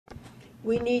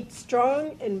We need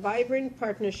strong and vibrant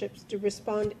partnerships to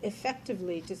respond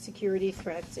effectively to security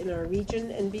threats in our region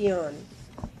and beyond.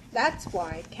 That's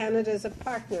why Canada is a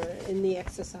partner in the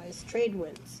exercise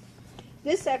Tradewinds.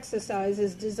 This exercise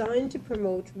is designed to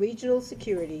promote regional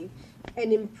security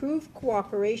and improve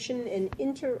cooperation and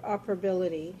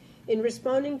interoperability in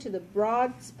responding to the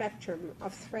broad spectrum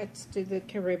of threats to the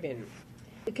Caribbean.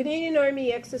 The Canadian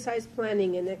Army Exercise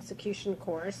Planning and Execution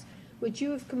course, which you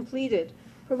have completed,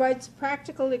 provides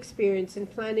practical experience in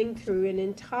planning through an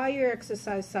entire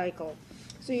exercise cycle,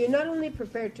 so you're not only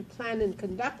prepared to plan and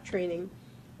conduct training,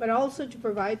 but also to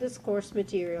provide this course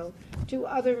material to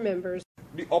other members.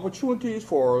 The opportunities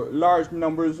for large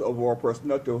numbers of our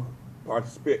personnel to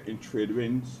participate in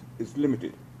Tradewinds is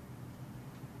limited.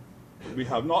 We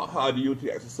have not had the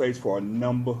unity exercise for a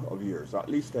number of years, at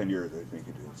least 10 years I think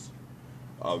it is.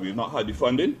 We have not had the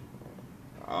funding,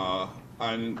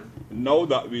 and now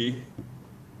that we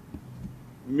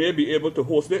may be able to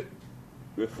host it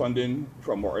with funding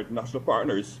from our international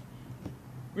partners,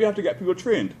 we have to get people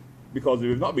trained, because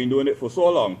we've not been doing it for so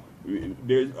long.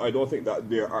 I don't think that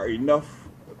there are enough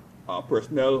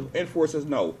personnel in forces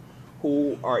now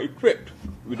who are equipped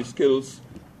with the skills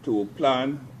to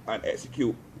plan and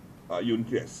execute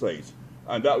unity exercise.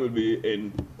 And that will be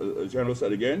in, as General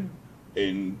said again,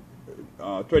 in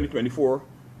 2024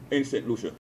 in St. Lucia.